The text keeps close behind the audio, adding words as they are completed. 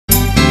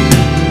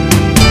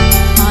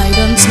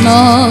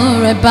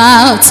nor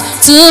about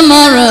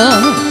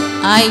tomorrow.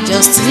 I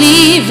just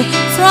live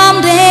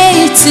from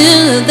day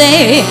to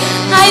day.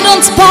 I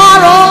don't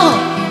borrow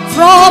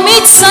from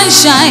its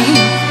sunshine,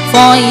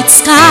 for its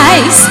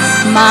skies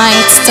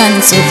might turn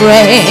to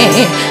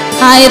gray.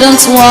 I don't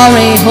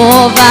worry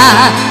over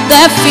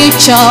the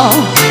future,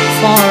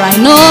 for I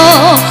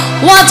know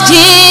what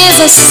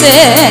Jesus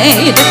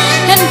said,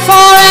 and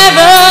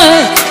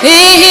forever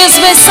He is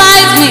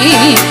beside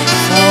me,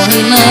 for He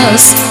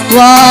knows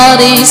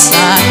what is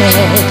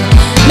ahead.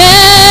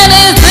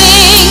 Many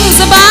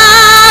things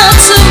about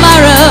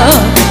tomorrow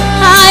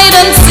I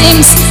don't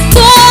seem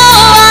to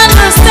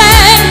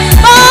understand,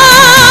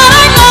 but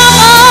I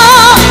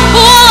know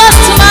who was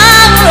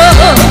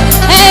tomorrow,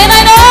 and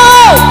I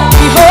know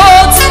He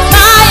holds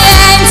my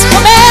hands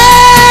for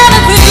many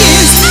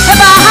things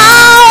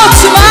about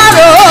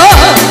tomorrow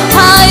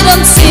I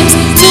don't seem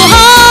to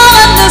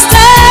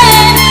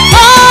understand,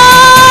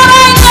 but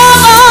I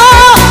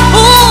know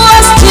who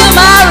was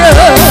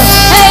tomorrow,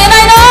 and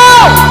I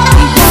know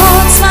He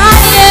holds my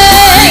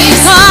hands,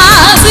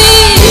 because He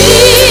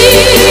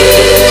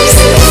is.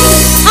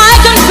 I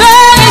can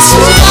face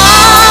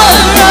tomorrow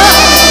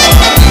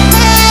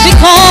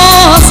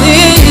because He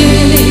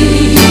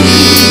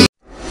is.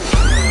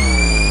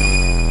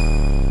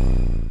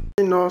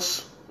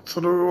 Us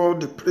through all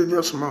the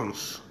previous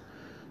months.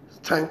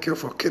 Thank you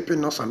for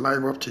keeping us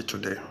alive up to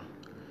today.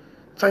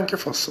 Thank you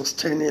for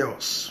sustaining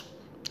us.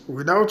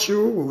 Without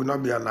you, we will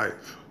not be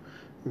alive.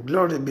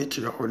 Glory be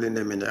to your holy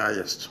name in the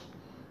highest.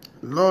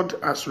 Lord,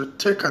 as we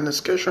take an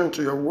excursion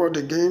to your word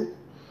again,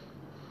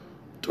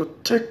 to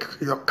take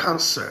your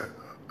counsel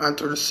and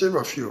to receive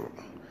of you,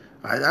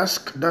 I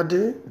ask,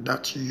 Daddy,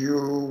 that you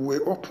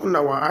will open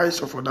our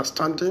eyes of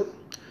understanding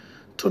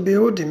to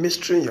behold the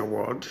mystery in your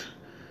word,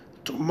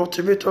 to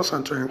motivate us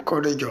and to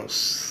encourage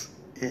us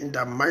in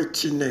the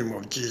mighty name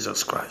of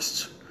Jesus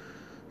Christ.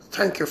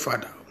 Thank you,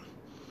 Father.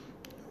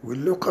 We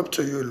look up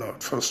to you,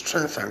 Lord, for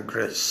strength and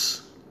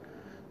grace.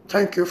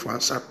 Thank you for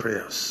answered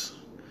prayers.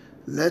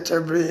 Let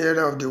every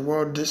area of the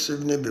world this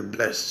evening be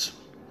blessed.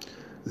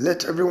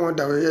 Let everyone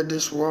that will hear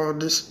this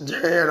word this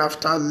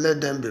hereafter, let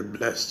them be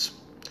blessed.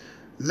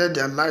 Let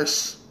their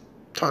lives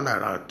turn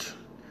around.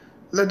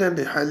 Let them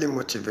be highly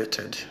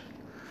motivated.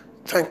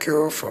 Thank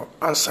you for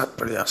answered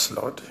prayers,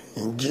 Lord.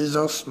 In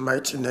Jesus'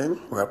 mighty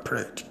name we are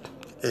prayed.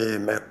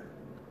 Amen.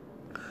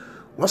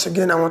 Once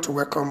again, I want to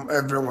welcome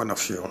every one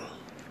of you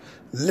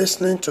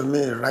listening to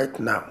me right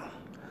now.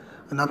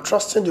 And I'm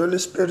trusting the Holy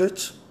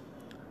Spirit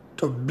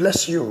to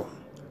bless you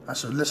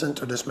as you listen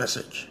to this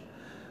message.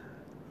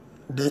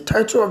 The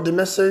title of the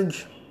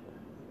message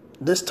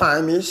this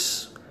time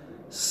is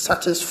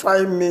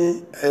Satisfy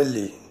Me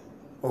Early,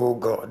 O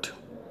God.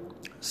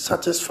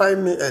 Satisfy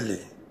me early,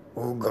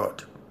 O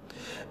God.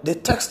 The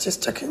text is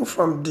taken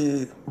from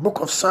the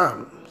book of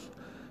Psalms,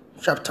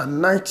 chapter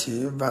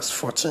 90, verse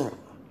 14.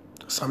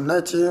 Psalm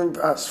 90,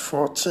 verse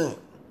 14.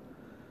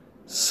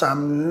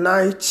 Psalm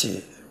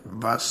 90,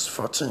 verse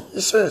 14.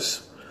 It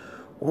says,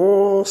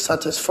 "Oh,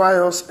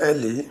 satisfy us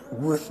early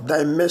with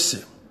thy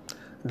mercy,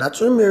 that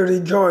we may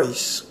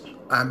rejoice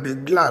and be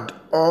glad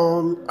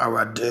all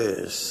our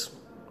days."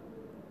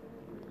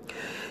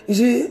 You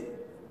see,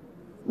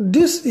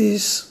 this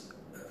is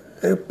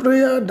a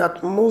prayer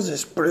that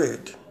Moses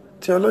prayed.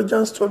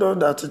 Theologians told us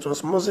that it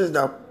was Moses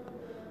that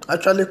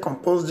actually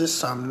composed this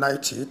Psalm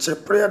 90. It's a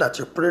prayer that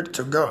he prayed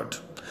to God.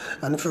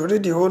 And if you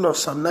read the whole of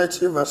Psalm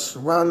 90, verse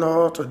 1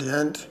 or to the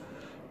end,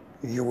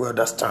 you will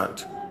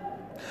understand.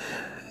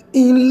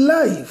 In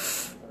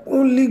life,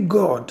 only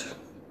God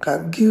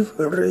can give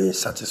real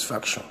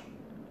satisfaction.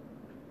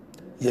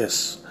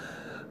 Yes,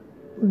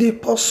 the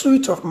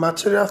pursuit of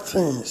material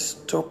things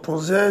to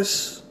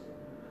possess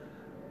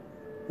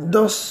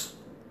does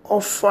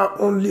offer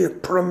only a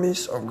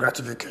promise of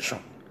gratification,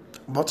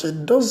 but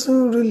it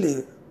doesn't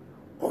really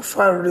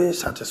offer real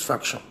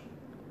satisfaction.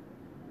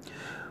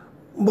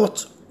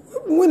 But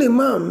when a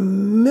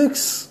man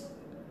makes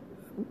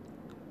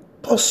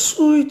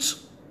pursuit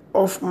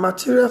of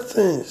material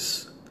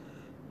things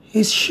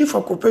his chief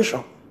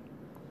occupation,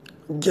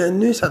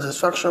 genuine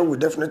satisfaction will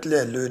definitely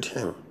elude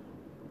him.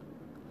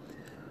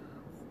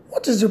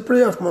 What is the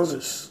prayer of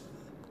Moses?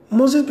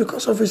 Moses,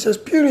 because of his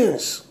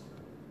experience,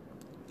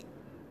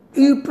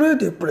 he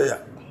prayed a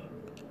prayer.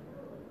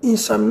 In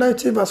Psalm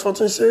 90, verse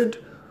 14 said,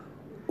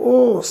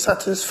 "Oh,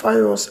 satisfy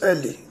us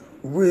early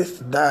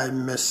with thy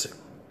mercy."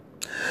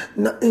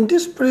 Now, in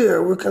this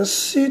prayer, we can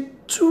see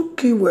two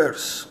key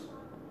words.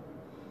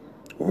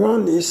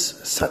 One is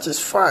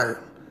satisfy,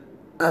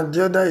 and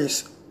the other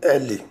is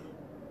early.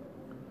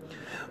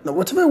 Now,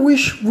 whatever we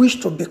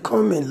wish to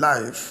become in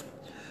life,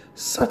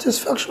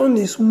 satisfaction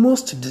is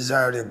most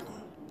desirable,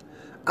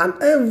 and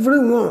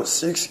everyone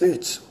seeks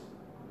it.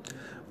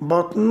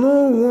 But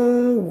no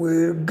one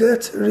will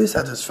get real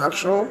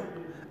satisfaction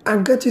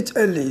and get it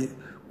early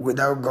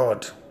without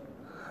God.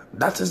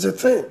 That is the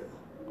thing.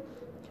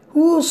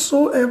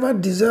 Whosoever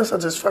desires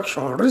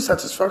satisfaction, real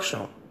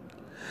satisfaction,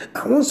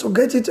 and wants to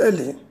get it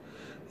early,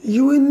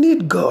 you will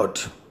need God.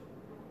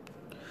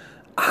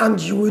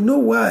 And you will know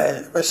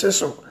why I say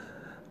so.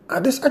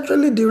 And this is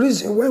actually the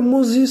reason why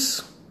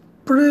Moses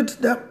prayed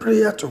that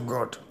prayer to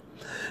God.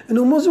 You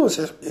know,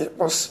 Moses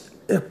was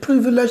a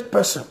privileged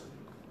person.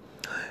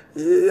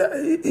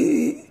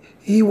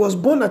 He was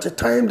born at a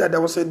time that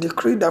there was a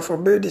decree that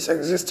forbade his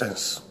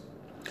existence.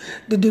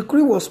 The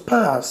decree was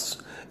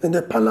passed in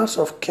the palace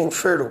of King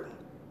Pharaoh.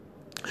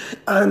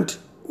 And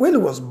when he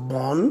was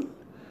born,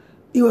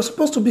 he was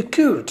supposed to be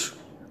killed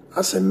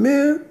as a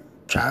male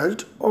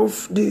child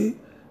of the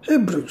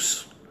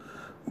Hebrews.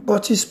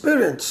 But his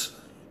parents,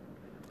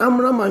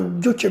 Amram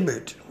and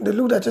Jochebed, they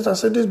looked at it and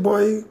said, this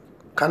boy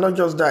cannot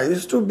just die.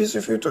 He's too busy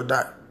for you to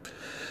die.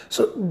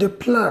 So they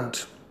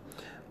planned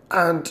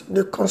and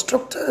they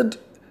constructed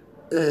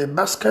a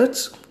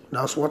basket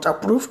that was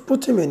waterproof,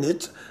 put him in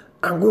it,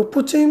 and we'll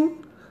put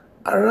him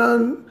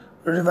around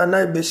River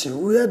Nile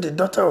Basin, where the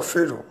daughter of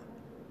Pharaoh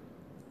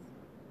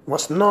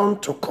was known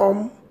to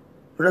come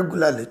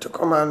regularly, to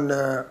come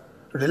and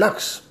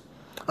relax.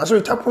 And so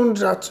it happened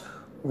that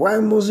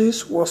while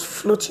Moses was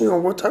floating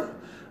on water,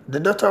 the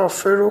daughter of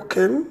Pharaoh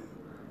came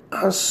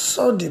and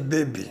saw the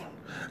baby.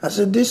 I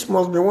said, this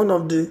must be one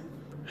of the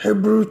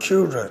Hebrew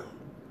children.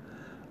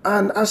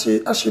 And as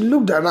she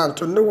looked around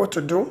to know what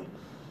to do,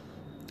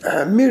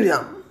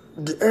 Miriam,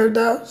 the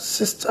elder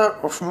sister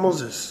of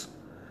Moses,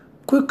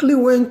 quickly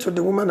went to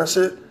the woman and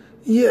said,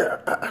 yeah,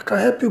 I can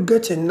help you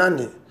get a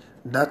nanny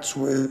that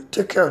will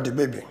take care of the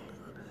baby.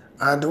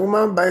 And the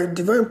woman, by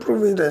divine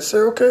providence, said,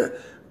 okay,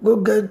 go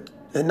get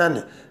a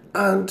nanny.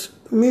 And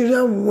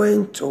Miriam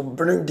went to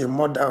bring the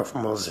mother of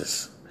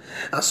Moses.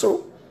 And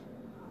so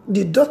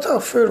the daughter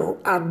of Pharaoh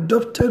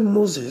adopted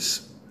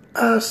Moses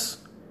as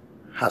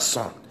her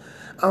son.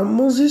 And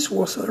Moses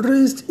was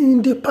raised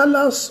in the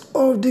palace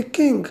of the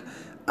king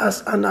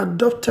as an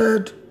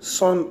adopted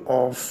son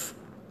of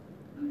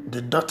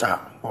the daughter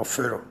of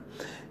Pharaoh.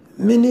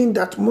 Meaning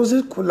that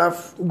Moses could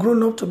have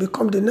grown up to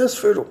become the next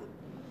Pharaoh.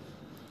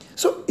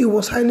 So he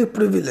was highly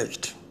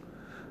privileged.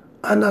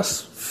 And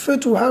as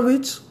fate will have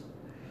it,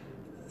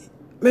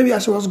 maybe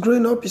as he was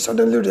growing up, he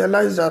suddenly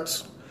realized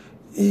that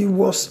he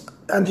was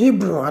an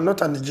Hebrew and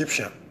not an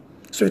Egyptian.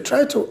 So he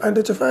tried to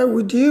identify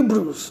with the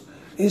Hebrews,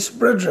 his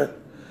brethren.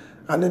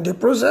 And in the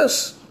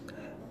process,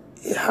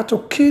 he had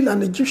to kill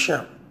an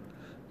Egyptian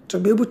to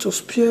be able to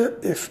spare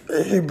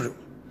a Hebrew.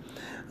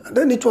 And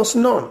then it was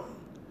known.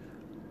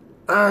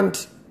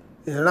 And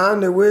he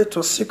ran away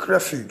to seek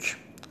refuge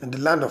in the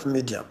land of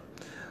Midian.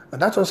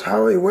 And that was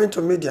how he went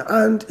to Midian.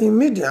 And in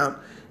Midian,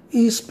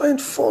 he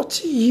spent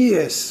 40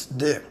 years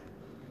there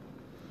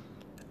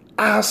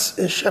as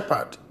a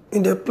shepherd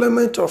in the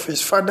employment of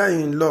his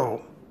father-in-law,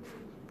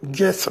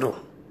 Jethro,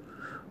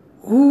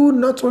 who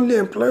not only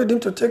employed him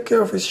to take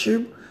care of his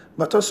sheep,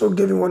 but also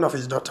gave him one of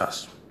his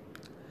daughters.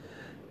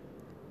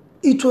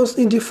 It was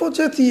in the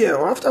 40th year,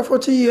 or after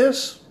 40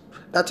 years,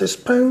 that he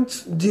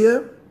spent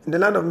there in the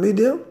land of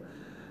Midian,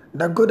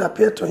 that God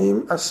appeared to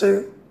him and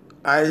said,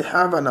 I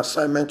have an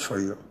assignment for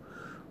you.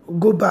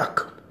 Go back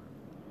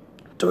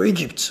to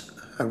Egypt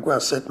and go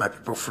and set my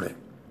people free.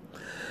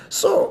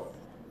 So,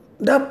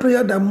 that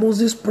prayer that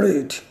Moses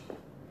prayed,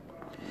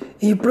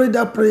 he prayed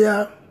that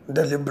prayer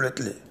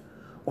deliberately.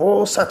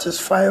 Oh,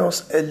 satisfy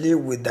us early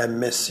with thy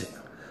mercy,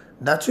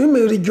 that we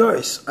may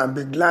rejoice and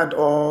be glad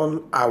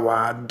all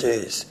our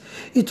days.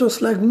 It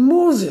was like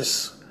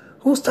Moses,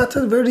 who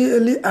started very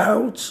early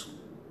out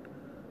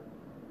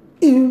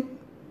in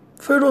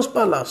Pharaoh's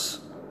palace,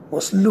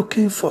 was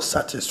looking for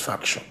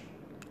satisfaction.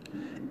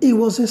 He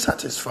wasn't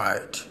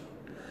satisfied.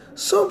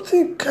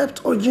 Something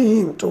kept urging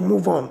him to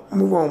move on,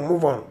 move on,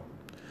 move on.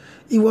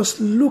 He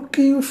was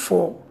looking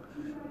for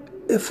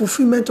a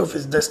fulfillment of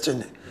his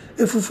destiny,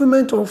 a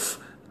fulfillment of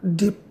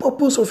the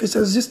purpose of his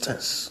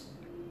existence.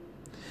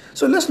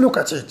 So let's look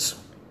at it.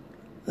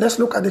 Let's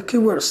look at the key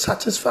word,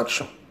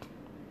 satisfaction.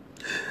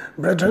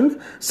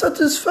 Brethren,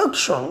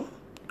 satisfaction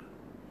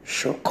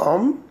should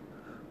come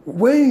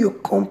when you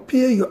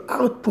compare your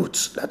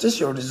output, that is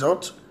your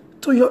result,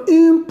 to your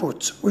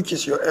input, which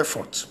is your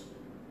effort.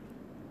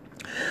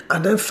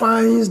 And then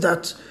finds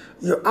that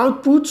your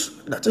output,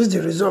 that is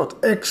the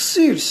result,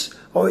 exceeds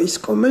or is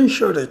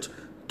commensurate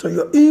to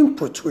your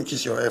input, which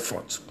is your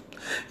effort.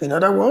 In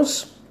other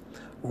words,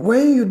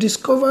 when you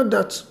discover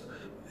that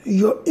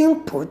your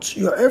input,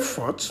 your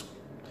effort,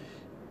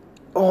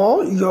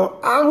 or your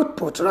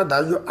output,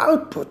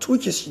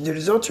 which is the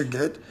result you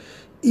get,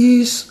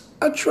 is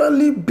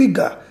actually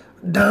bigger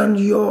than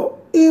your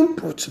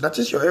input, that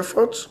is your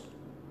effort,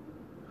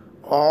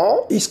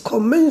 or is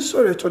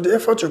commensurate to the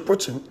effort you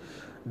put in,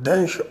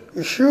 then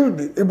you should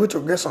be able to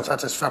get some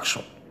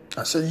satisfaction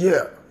and say,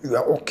 yeah, you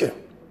are okay.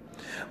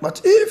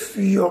 But if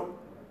your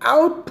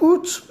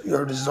output,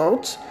 your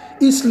result,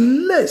 is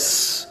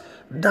less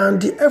than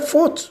the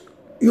effort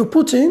you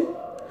put in,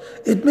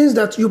 it means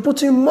that you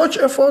put in much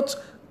effort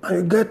and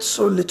you get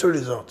so little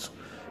result.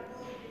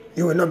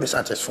 You will not be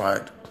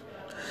satisfied.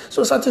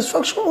 So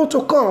satisfaction ought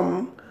to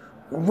come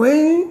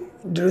when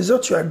the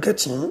results you are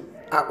getting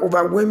are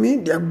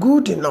overwhelming, they are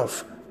good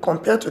enough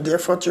compared to the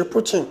effort you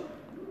put in.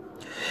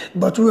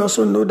 But we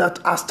also know that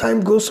as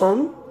time goes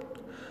on,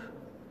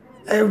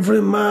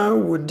 Every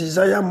man will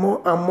desire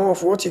more and more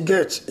of what he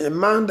gets. A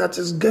man that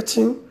is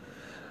getting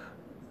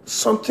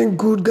something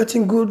good,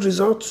 getting good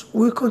results,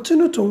 will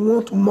continue to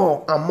want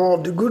more and more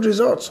of the good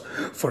results.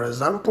 For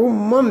example,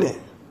 money,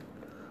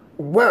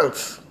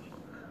 wealth,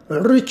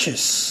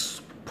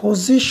 riches,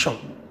 position,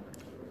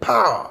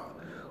 power,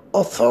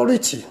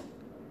 authority,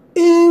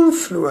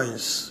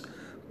 influence,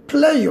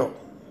 pleasure,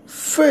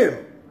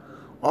 fame.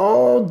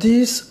 All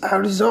these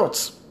are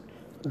results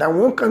that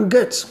one can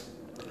get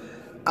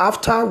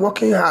after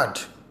working hard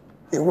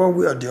in one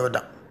way or the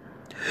other.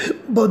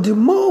 But the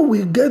more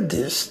we get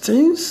these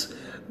things,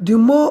 the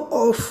more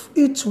of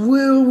it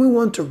will we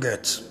want to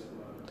get.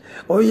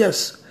 Oh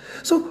yes.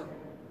 So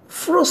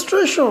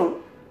frustration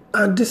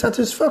and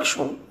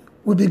dissatisfaction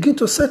will begin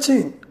to set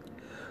in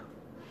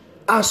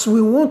as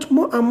we want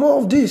more and more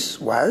of this.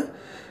 Why?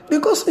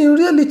 Because in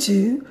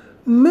reality,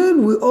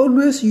 men will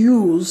always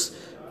use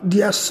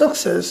their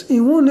success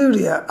in one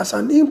area as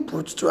an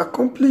input to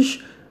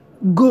accomplish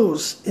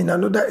goals in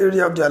another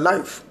area of their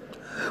life.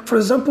 For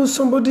example,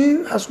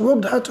 somebody has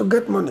worked hard to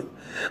get money.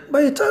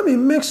 By the time he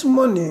makes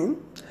money,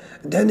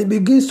 then he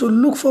begins to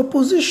look for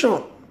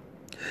position.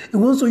 He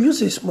wants to use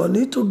his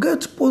money to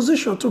get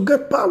position, to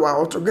get power,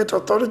 or to get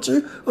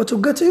authority, or to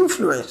get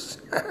influence.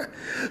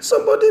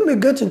 Somebody may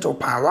get into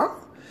power,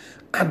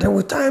 and then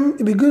with time,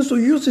 he begins to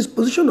use his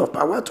position of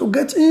power to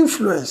get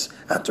influence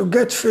and to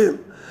get fame.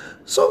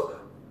 So,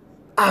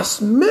 as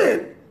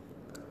men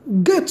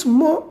get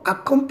more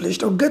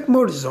accomplished or get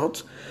more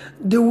results,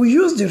 they will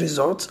use the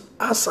results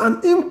as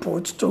an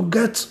input to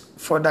get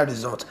further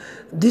results.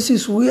 This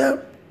is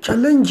where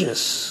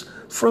challenges,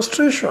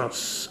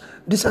 frustrations,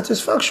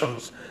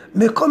 dissatisfactions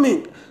may come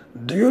in.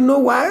 Do you know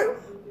why?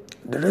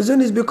 The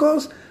reason is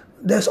because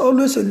there's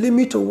always a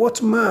limit to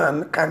what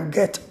man can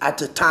get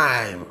at a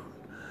time.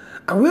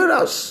 And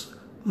whereas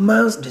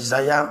man's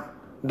desire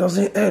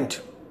doesn't end.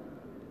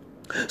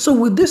 So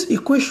with this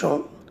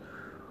equation,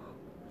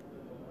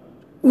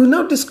 we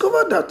now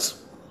discover that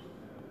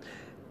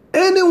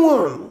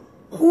anyone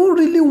who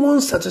really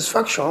wants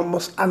satisfaction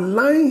must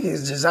align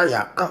his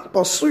desire and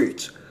pursue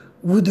it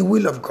with the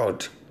will of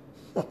God.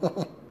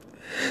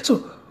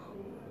 So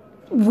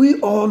we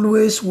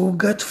always will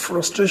get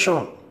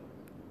frustration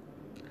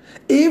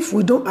if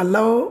we don't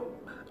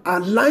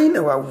align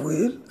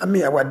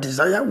our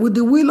desire with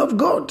the will of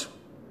God.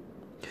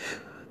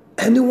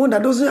 Anyone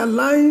that doesn't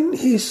align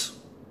his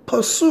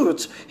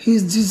pursuit,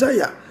 his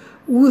desire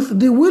with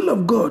the will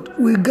of God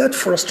will get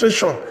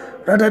frustration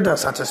rather than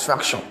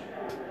satisfaction.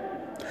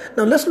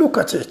 Now let's look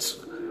at it.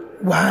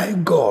 Why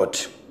God?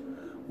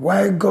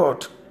 Why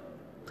God?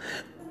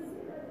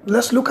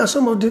 Let's look at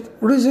some of the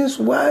reasons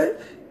why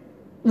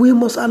we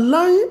must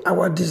align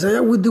our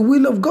desire with the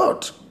will of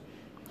God.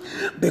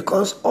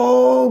 Because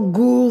all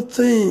good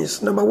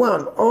things, number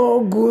one,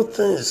 all good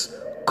things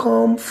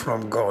come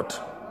from God.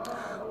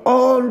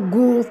 All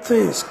good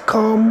things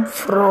come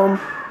from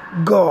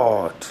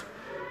God.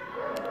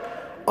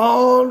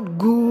 All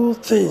good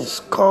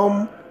things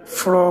come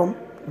from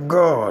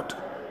God.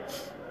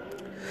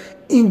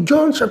 In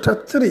John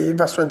chapter 3,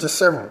 verse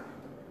 27,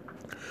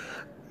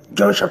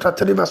 the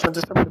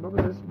Bible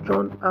says,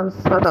 John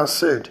answered and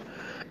said,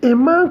 a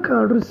man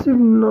can receive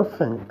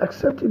nothing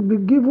except it be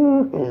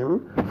given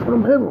him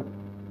from heaven.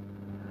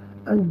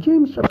 And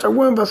James chapter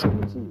 1 verse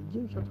 17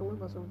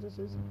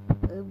 says,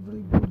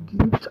 every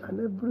good gift and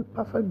every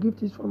perfect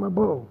gift is from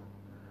above,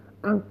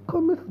 and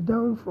cometh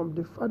down from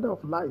the Father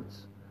of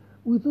lights,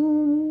 with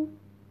whom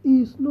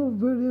is no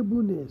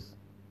variableness,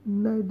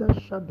 neither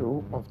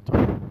shadow of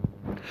turning.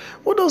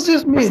 What does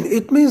this mean?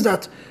 It means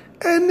that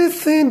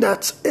anything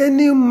that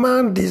any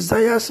man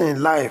desires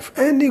in life,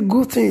 any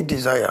good thing he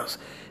desires,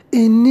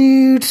 he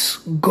needs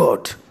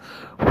God.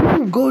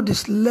 When God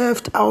is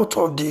left out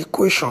of the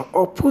equation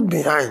or put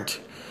behind,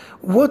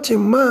 what a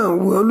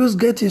man will always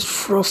get is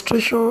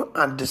frustration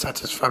and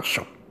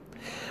dissatisfaction.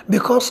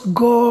 Because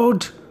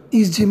God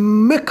is the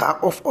maker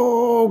of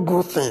all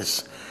good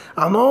things,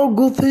 and all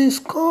good things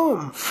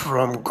come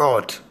from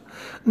God.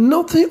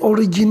 Nothing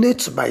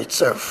originates by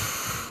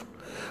itself.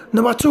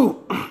 Number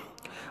two,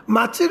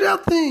 material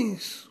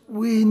things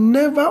will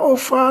never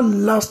offer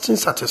lasting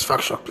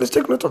satisfaction. Please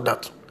take note of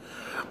that.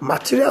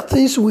 Material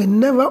things will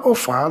never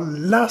offer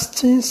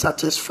lasting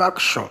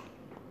satisfaction.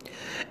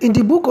 In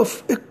the book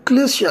of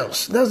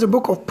Ecclesiastes, that's the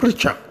book of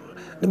Preacher,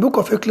 the book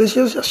of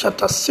Ecclesiastes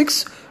chapter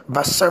 6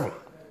 verse 7,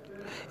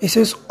 it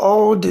says,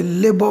 all the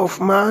labor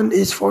of man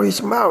is for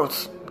his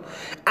mouth,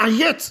 and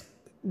yet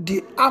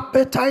the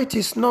appetite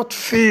is not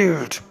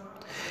filled.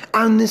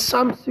 And in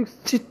Psalm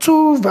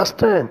 62 verse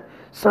 10,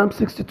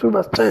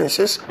 it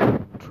says,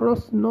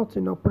 trust not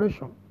in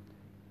oppression,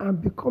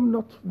 and become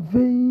not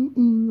vain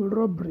in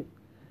robbery.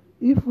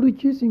 If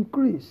riches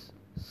increase,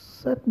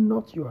 set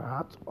not your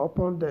heart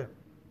upon them.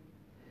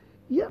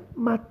 Yeah,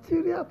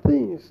 material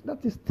things,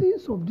 that is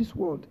things of this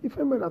world,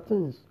 ephemeral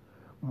things,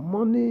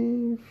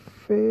 money,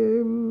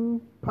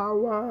 fame,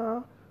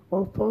 power,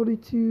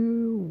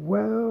 authority,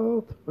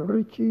 wealth,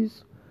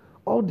 riches,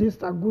 all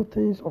these are good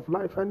things of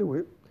life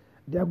anyway.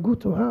 They are good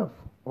to have.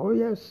 Oh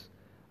yes,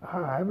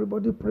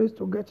 Everybody prays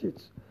to get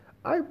it.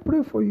 I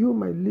pray for you,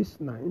 my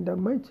listener, in the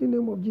mighty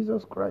name of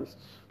Jesus Christ.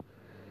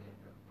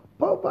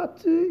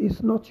 Poverty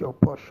is not your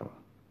portion.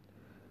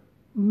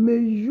 May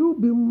you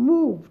be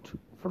moved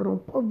from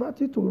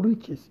poverty to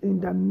riches in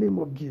the name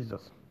of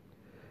Jesus.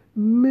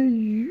 May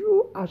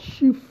you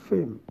achieve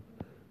fame.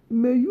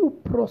 May you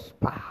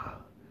prosper.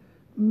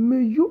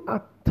 May you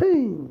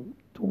attain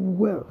to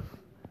wealth.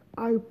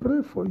 I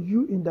pray for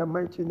you in the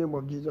mighty name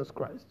of Jesus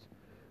Christ.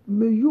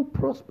 May you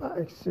prosper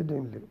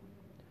exceedingly.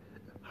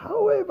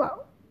 However,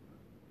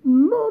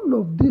 none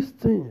of these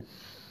things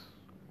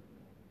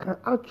can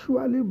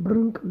actually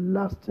bring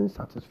lasting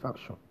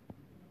satisfaction.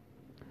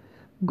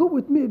 Go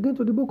with me again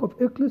to the book of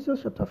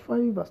Ecclesiastes chapter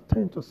 5 verse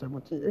 10 to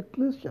 17.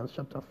 Ecclesiastes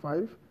chapter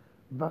 5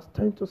 verse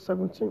 10 to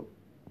 17.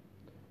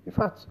 In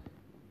fact,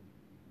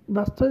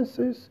 verse 10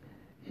 says,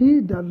 he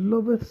that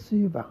loveth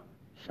silver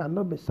shall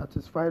not be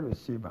satisfied with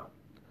silver,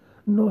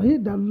 nor he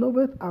that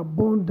loveth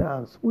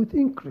abundance with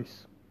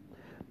increase.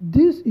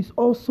 This is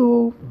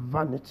also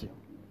vanity.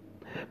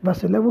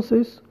 Verse 11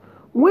 says,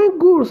 when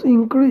goods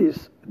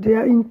increase, they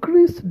are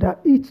increased that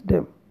eat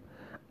them.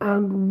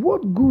 And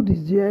what good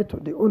is there to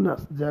the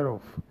owners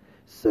thereof,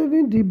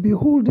 saving the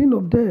beholding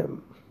of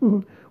them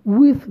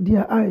with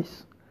their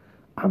eyes?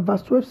 And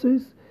verse 12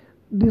 says,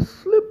 the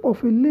sleep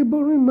of a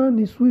laboring man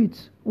is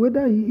sweet,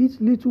 whether he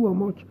eats little or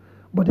much,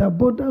 but the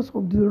abundance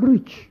of the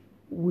rich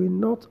will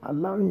not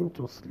allow him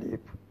to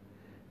sleep.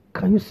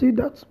 Can you see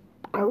that?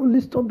 I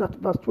only stopped at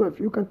verse 12.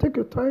 You can take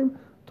your time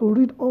to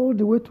read all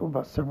the way to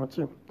verse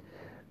 17.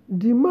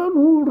 The man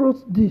who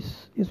wrote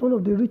this is one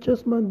of the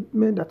richest men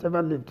that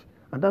ever lived,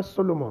 and that's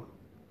Solomon.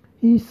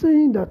 He's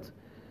saying that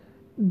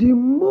the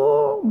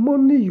more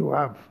money you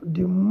have,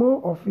 the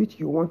more of it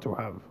you want to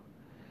have.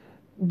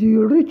 The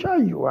richer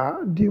you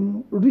are, the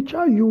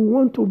richer you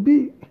want to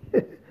be.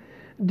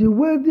 The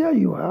wealthier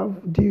you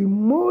have, the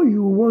more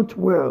you want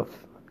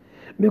wealth.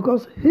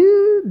 Because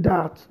he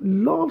that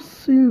loves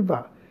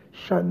silver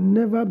shall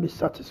never be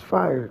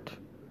satisfied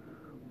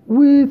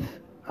with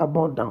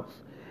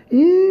abundance.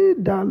 He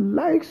that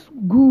likes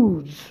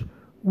goods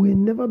will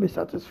never be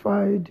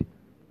satisfied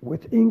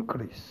with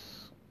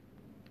increase.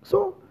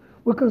 So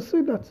we can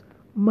see that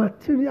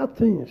material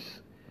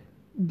things,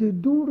 they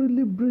don't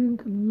really bring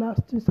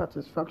lasting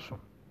satisfaction.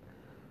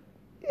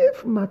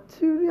 If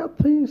material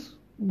things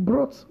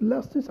brought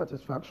lasting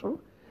satisfaction,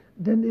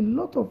 then a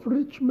lot of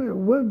rich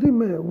men, wealthy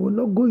men will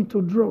not go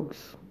into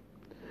drugs.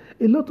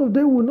 A lot of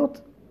them will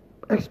not,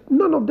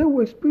 none of them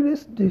will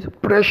experience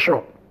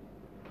depression.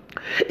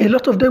 A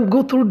lot of them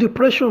go through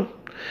depression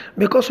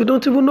because we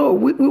don't even know.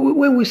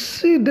 When we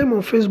see them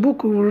on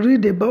Facebook, we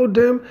read about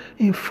them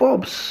in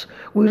Forbes.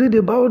 We read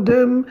about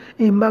them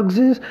in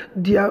magazines.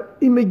 Their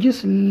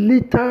images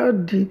litter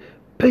the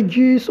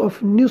pages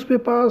of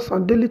newspapers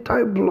and daily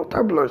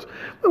tabloids.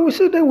 When we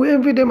see them, we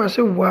envy them and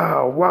say,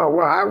 wow,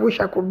 I wish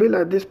I could be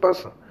like this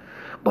person.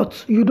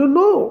 But you don't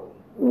know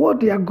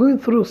what they are going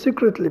through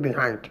secretly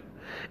behind.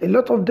 A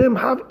lot of them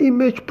have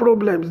image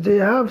problems. They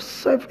have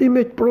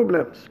self-image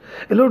problems.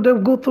 A lot of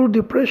them go through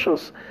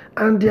depressions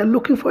and they are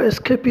looking for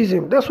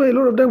escapism. That's why a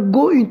lot of them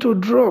go into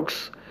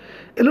drugs.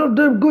 A lot of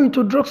them go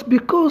into drugs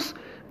because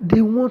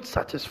they want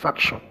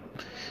satisfaction.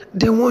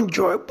 They want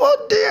joy.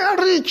 But they are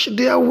rich.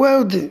 They are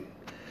wealthy.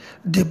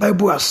 The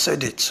Bible has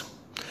said it.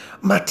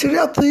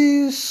 Material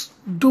things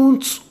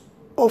don't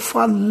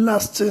offer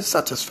lasting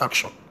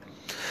satisfaction.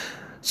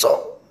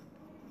 So,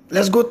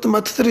 let's go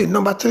to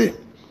number three.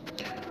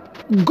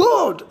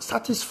 God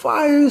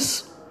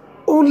satisfies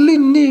only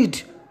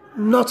need,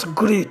 not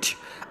greed.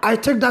 I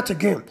take that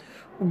again.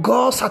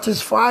 God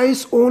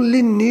satisfies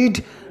only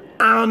need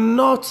and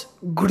not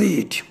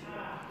greed.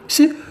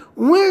 See,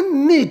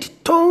 when need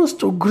turns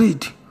to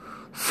greed,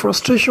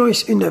 frustration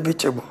is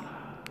inevitable.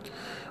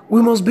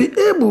 We must be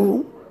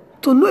able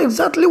to know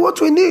exactly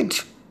what we need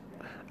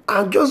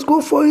and just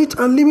go for it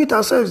and limit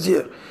ourselves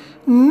there.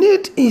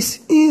 Need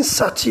is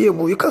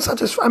insatiable. You can't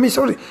satisfy,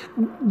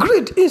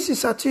 greed is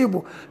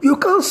insatiable. You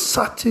can't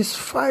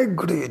satisfy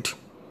greed.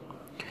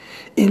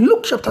 In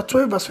Luke chapter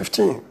 12 verse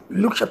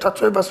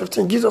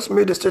 15, Jesus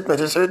made a statement.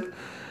 He said,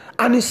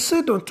 and he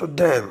said unto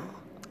them,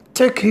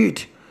 take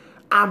heed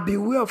and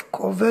beware of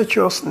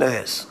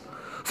covetousness.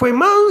 For a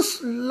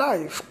man's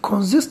life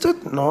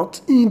consisteth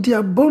not in the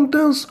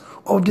abundance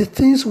of the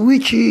things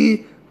which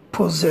he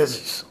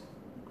possesses.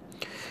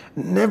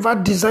 Never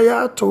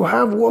desire to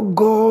have what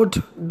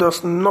God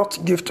does not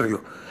give to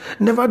you.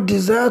 Never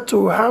desire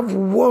to have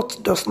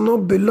what does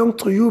not belong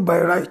to you by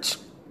right.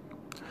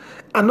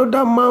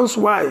 Another man's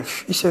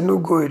wife is a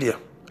no-go area.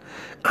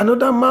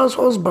 Another man's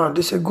husband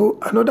is a go.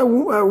 Another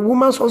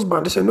woman's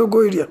husband is a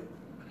no-go area.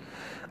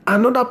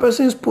 Another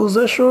person's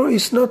possession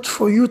is not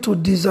for you to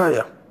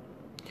desire.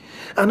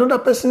 Another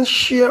person's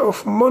share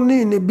of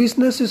money in a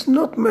business is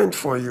not meant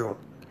for you.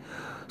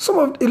 A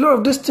lot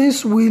of these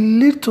things will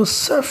lead to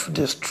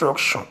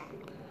self-destruction.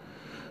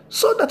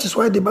 So that is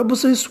why the Bible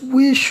says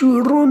we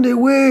should run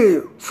away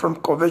from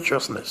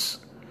covetousness.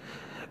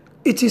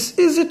 It is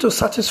easy to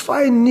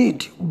satisfy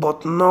need,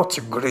 but not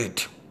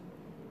greed.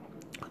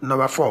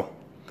 Number 4,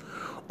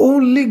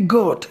 Only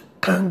God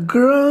can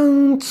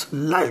grant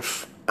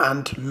life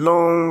and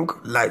long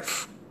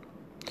life.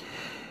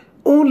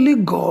 Only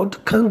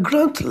God can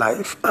grant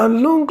life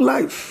and long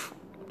life.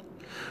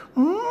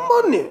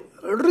 Money,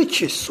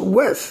 riches,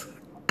 wealth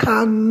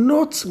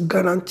cannot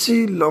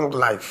guarantee long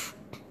life.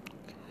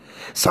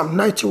 Psalm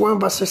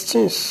 91 verse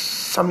 16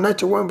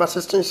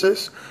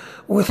 says,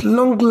 with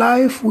long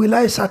life will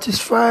I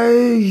satisfy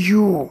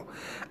you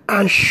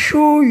and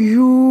show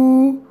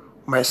you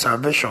my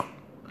salvation.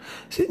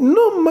 See,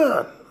 no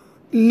man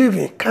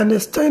living can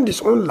extend his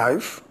own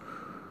life,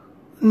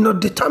 nor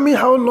determine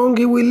how long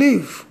he will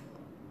live.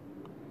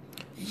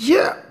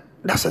 Yeah,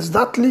 that's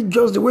exactly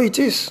just the way it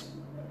is.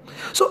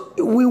 So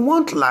we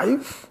want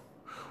life,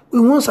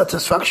 we want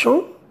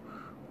satisfaction,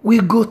 we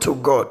go to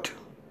God.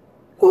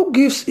 Who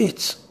gives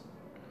it?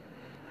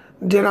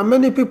 There are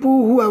many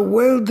people who are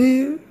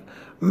wealthy,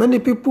 many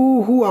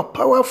people who are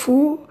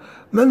powerful,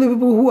 many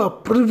people who are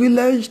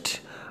privileged,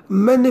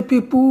 many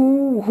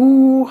people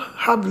who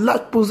have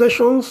large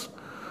possessions,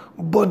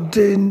 but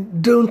they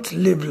don't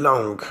live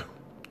long.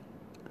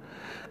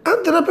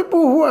 And there are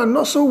people who are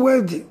not so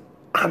wealthy,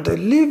 and they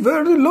live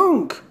very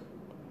long.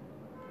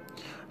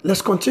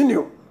 Let's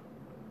continue.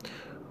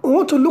 We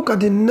want to look at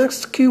the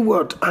next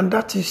keyword, and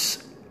that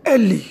is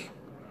early.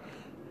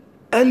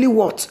 Early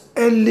what?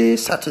 Early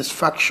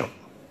satisfaction.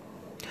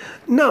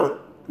 Now,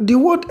 the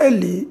word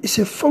early is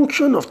a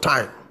function of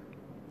time.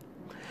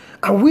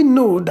 And we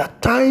know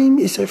that time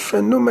is a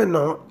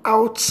phenomenon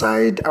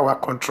outside our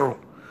control.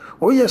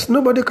 Oh yes,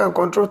 nobody can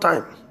control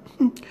time.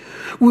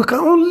 We can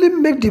only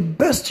make the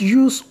best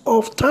use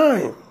of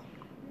time.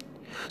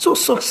 So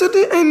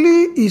succeeding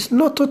early is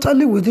not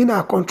totally within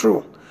our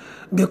control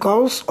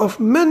because of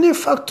many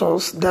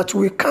factors that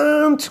we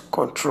can't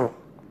control.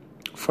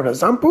 For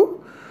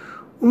example,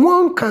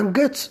 one can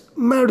get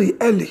married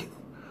early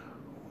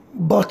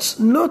but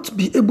not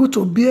be able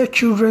to bear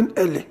children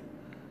early.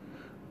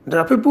 There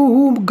are people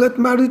who get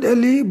married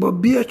early but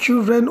bear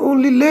children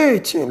only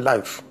late in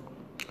life.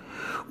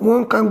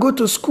 One can go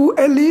to school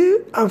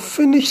early and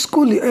finish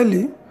schooling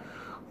early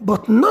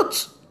but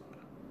not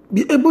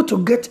be able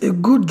to get a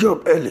good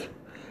job early,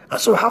 and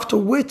so have to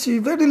wait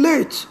till very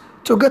late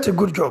to get a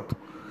good job,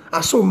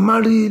 and so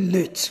marry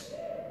late.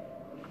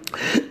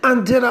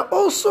 And there are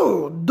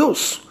also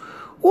those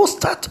who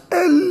start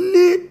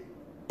early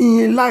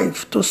in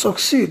life to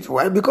succeed.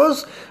 Why?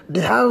 Because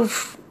they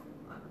have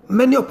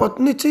many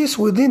opportunities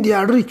within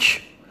their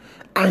reach,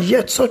 and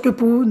yet such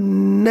people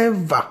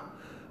never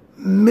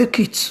make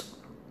it.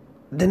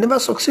 They never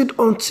succeed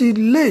until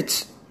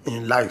late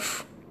in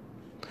life.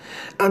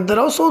 And there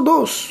are also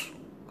those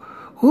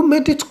who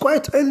made it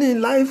quite early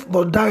in life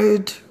but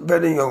died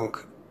very young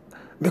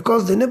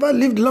because they never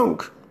lived long.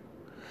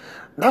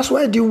 That's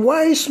why the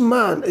wise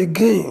man,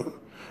 again,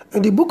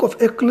 in the book of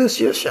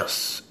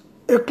Ecclesiastes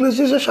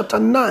chapter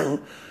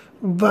 9,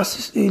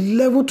 verses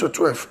 11 to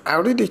 12, I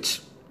read it.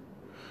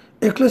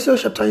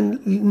 Ecclesiastes chapter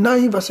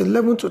 9, verse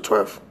 11 to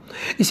 12.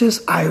 It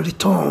says, I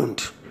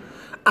returned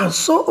and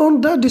saw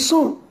under the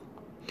sun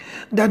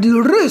that the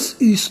race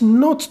is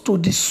not to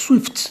the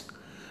swift,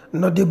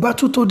 nor the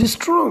battle to the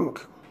strong,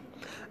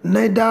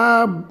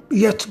 neither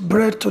yet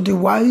bread to the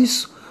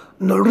wise,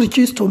 nor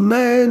riches to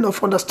men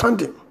of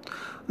understanding,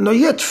 nor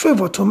yet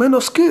favor to men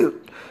of skill,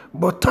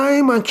 but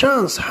time and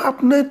chance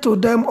happened to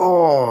them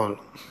all.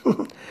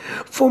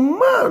 For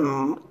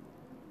man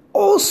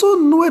also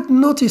knoweth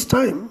not his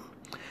time,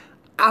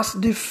 as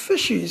the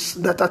fishes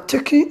that are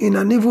taken in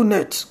an evil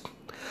net,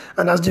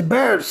 and as the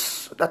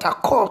birds that are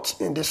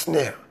caught in the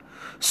snare.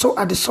 So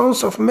are the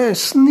sons of men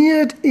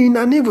snared in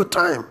an evil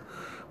time,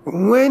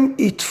 when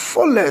it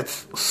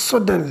falleth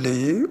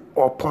suddenly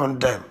upon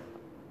them.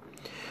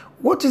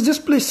 What is this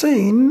place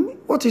saying?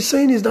 What he's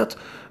saying is that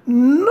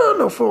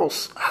none of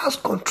us has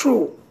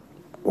control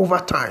over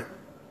time.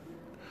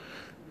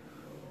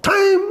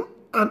 Time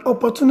and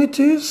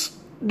opportunities,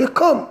 they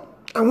come.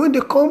 And when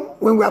they come,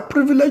 when we are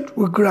privileged,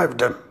 we grab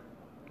them.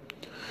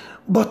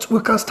 But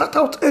we can start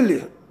out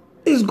early.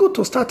 It's good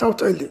to start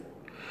out early.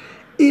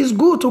 It's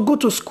good to go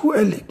to school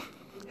early.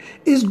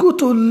 It's good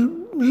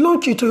to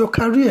launch into your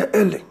career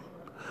early.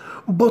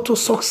 But to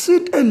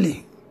succeed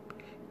early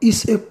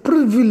is a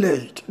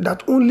privilege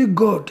that only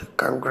God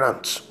can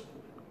grant.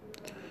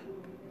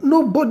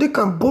 Nobody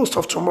can boast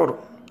of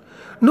tomorrow.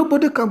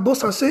 Nobody can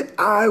boast and say,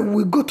 I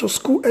will go to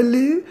school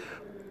early,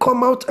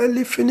 come out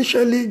early, finish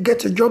early,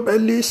 get a job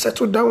early,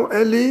 settle down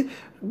early,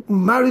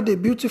 marry a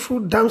beautiful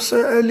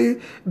dancer early,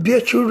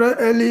 bear children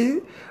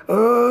early.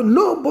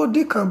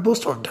 Nobody can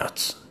boast of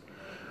that.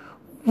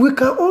 We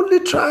can only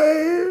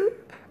try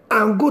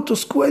and go to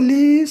school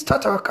early,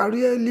 start our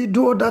career early,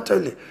 do all that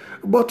early.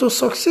 But to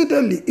succeed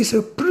early is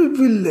a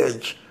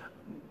privilege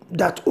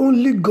that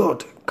only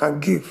God can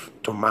give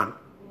to man.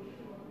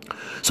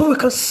 So we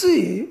can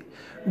see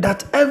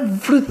that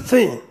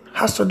everything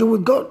has to do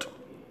with God.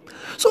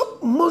 So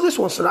Moses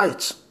was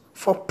right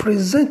for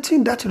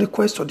presenting that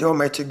request to the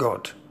Almighty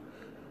God.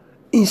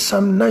 In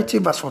Psalm 90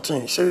 verse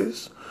 14 it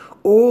says,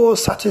 Oh,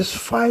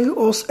 satisfy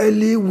us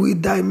early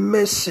with thy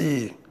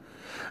mercy,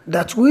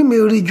 that we may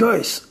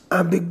rejoice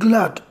and be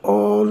glad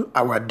all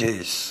our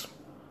days.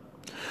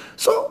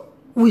 So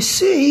we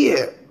see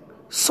here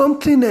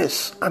something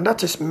else, and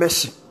that is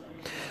mercy.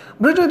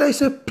 Brethren, there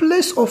is a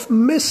place of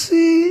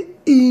mercy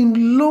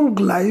in long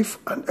life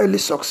and early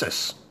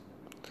success.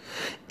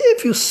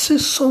 If you see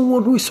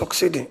someone who is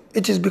succeeding,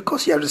 it is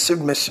because he has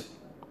received mercy.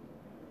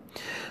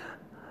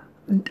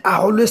 I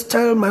always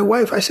tell my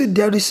wife, I say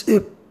there is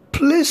a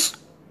place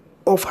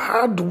of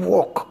hard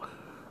work.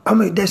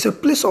 There's a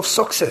place of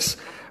success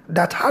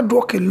that hard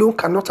work alone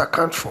cannot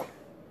account for.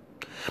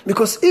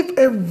 Because if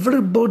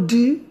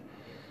everybody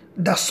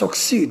that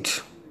succeed,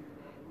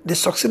 they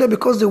succeeded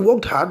because they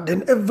worked hard,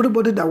 then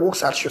everybody that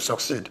works hard should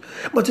succeed.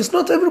 But it's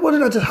not everybody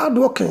that is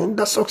hardworking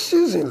that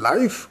succeeds in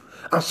life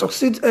and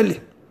succeeds early.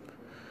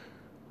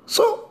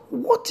 So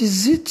what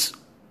is it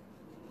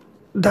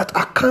that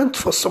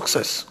accounts for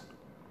success?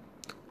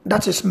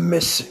 That is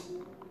mercy.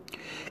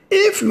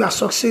 If you are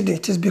succeeding,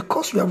 it is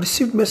because you have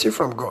received mercy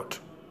from God.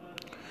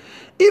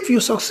 If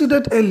you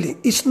succeeded early,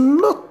 it's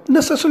not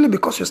necessarily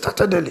because you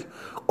started early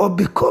or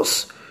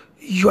because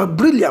you are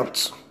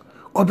brilliant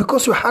or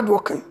because you're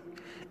hardworking.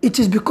 It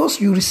is because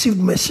you received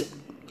mercy.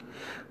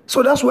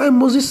 So that's why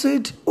Moses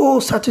said, "Oh,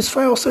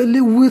 satisfy us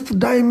early with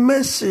thy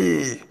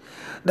mercy,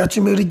 that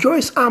you may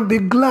rejoice and be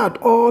glad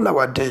all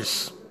our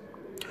days."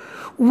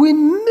 We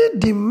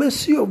need the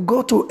mercy of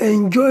God to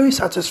enjoy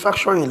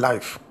satisfaction in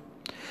life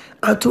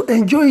and to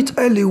enjoy it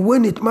early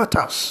when it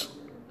matters.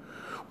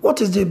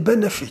 What is the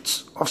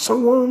benefit of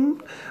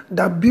someone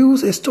that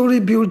builds a story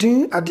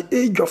building at the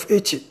age of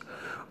 80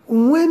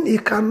 when he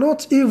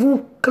cannot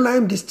even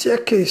climb the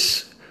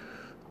staircase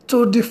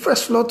to the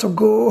first floor to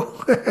go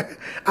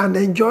and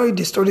enjoy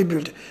the story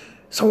building?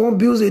 Someone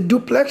builds a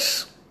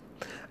duplex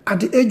at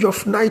the age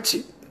of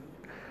 90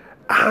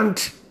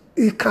 and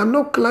he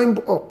cannot climb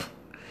up.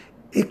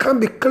 He can't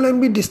be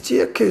climbing the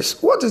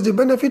staircase. What is the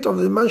benefit of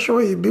the mansion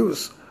he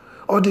builds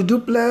or the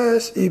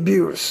duplex he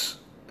builds?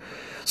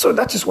 So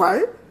that is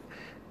why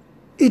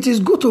it is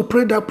good to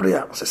pray that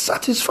prayer. Say,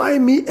 satisfy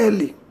me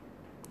early.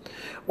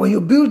 When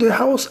you build a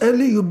house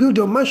early, you build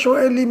your mansion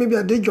early, maybe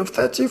at the age of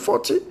 30,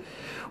 40,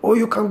 or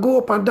you can go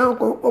up and down,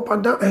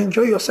 and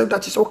enjoy yourself.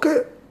 That is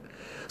okay.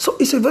 So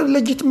it's a very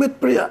legitimate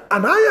prayer.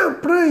 And I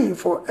am praying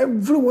for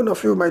every one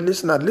of you, my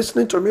listener,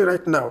 listening to me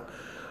right now.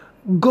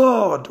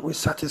 God will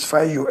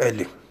satisfy you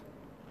early.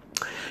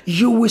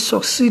 You will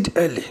succeed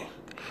early.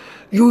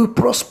 You will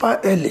prosper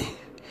early.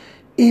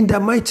 In the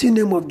mighty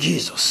name of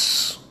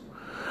Jesus.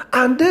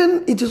 And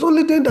then it is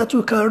only then that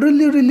we can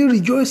really, really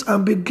rejoice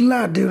and be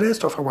glad the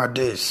rest of our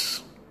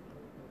days.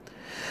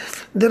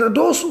 There are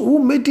those who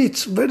made it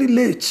very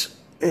late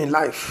in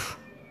life.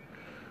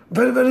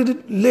 Very, very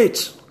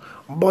late.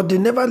 But they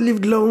never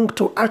lived long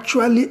to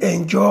actually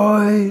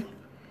enjoy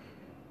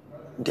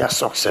their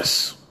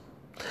success.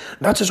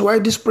 That is why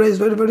this prayer is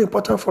very, very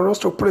important for us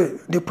to pray.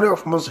 The prayer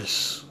of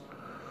Moses.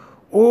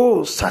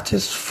 Oh,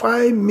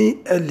 satisfy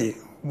me early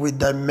with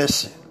thy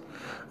mercy,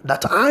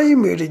 that I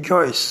may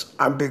rejoice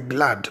and be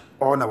glad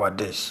all our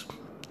days.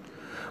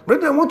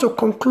 Brethren, I want to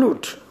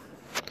conclude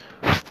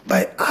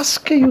by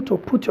asking you to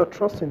put your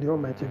trust in the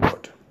Almighty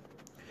God.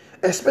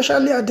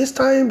 Especially at this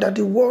time that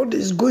the world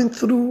is going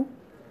through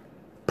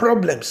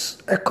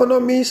problems.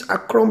 Economies are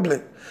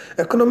crumbling.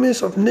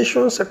 Economies of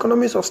nations,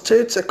 economies of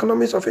states,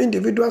 economies of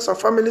individuals and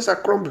families are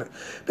crumbling.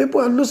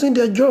 People are losing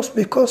their jobs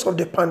because of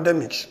the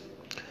pandemic.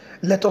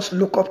 Let us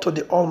look up to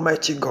the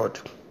Almighty God.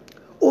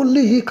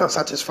 Only He can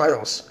satisfy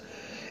us.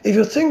 If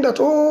you think that,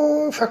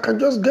 if I can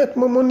just get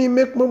more money,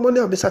 make more money,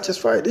 I'll be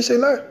satisfied, it's a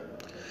lie.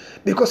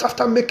 Because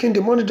after making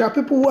the money, there are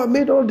people who have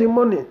made all the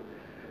money.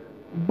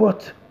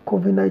 But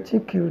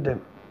COVID-19 killed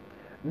them.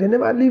 They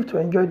never lived to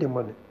enjoy the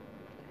money.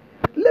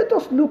 Let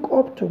us look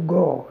up to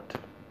God.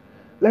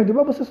 Like the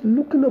Bible says,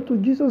 looking up to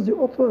Jesus, the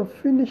author and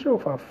finisher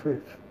of our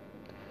faith.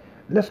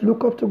 Let's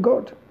look up to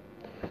God.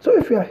 So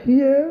if you are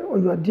here or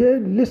you are there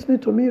listening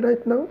to me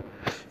right now,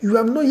 you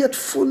have not yet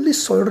fully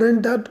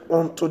surrendered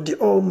unto the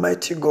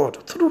Almighty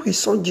God through His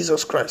Son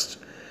Jesus Christ.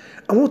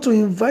 I want to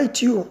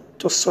invite you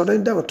to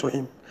surrender unto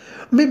Him.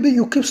 Maybe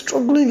you keep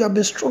struggling, you have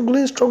been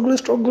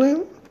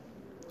struggling,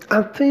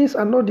 and things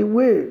are not the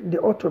way they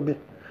ought to be.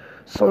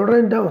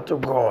 Surrender unto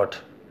God.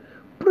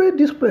 Pray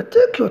this prayer.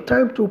 Take your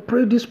time to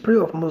pray this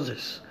prayer of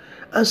Moses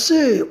and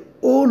say,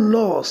 "O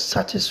Lord,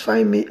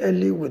 satisfy me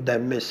early with thy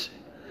mercy,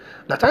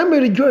 that I may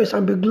rejoice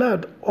and be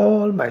glad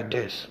all my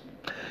days."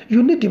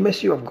 You need the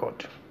mercy of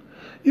God.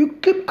 You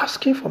keep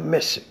asking for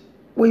mercy.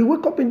 When you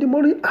wake up in the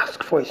morning,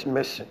 ask for His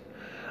mercy.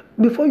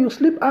 Before you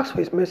sleep, ask for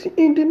His mercy.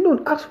 In the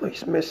noon, ask for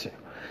His mercy.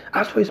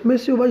 Ask for His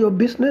mercy over your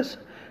business.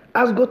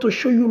 Ask God to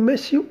show you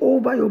mercy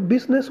over your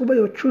business, over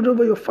your children,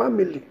 over your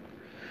family.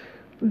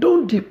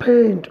 Don't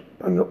depend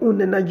on your own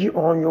energy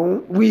or on your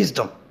own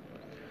wisdom.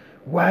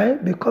 Why?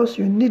 Because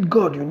you need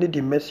God. You need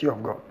the mercy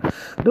of God.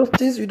 Those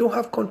things you don't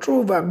have control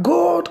over,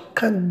 God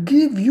can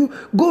give you.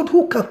 God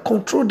who can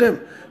control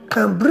them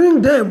can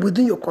bring them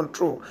within your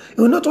control.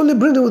 He will not only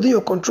bring them within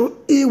your control,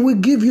 He will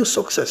give you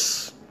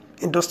success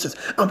in those things.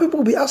 And people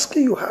will be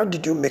asking you, how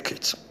did you make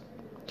it?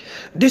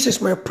 This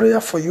is my prayer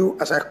for you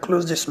as I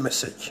close this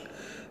message.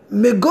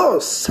 May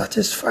God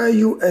satisfy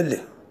you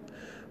early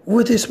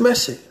with his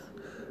mercy,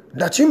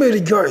 that you may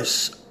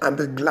rejoice and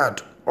be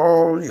glad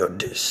all your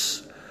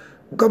days.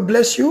 God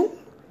bless you.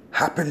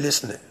 Happy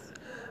listening.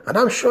 And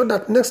I'm sure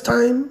that next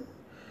time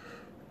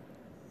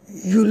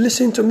you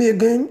listen to me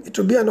again, it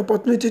will be an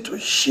opportunity to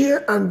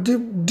share and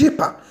dig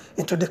deeper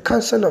into the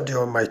counsel of the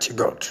Almighty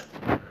God.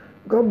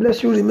 God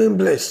bless you. Remain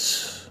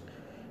blessed.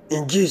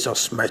 In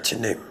Jesus' mighty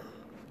name.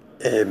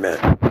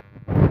 Amen.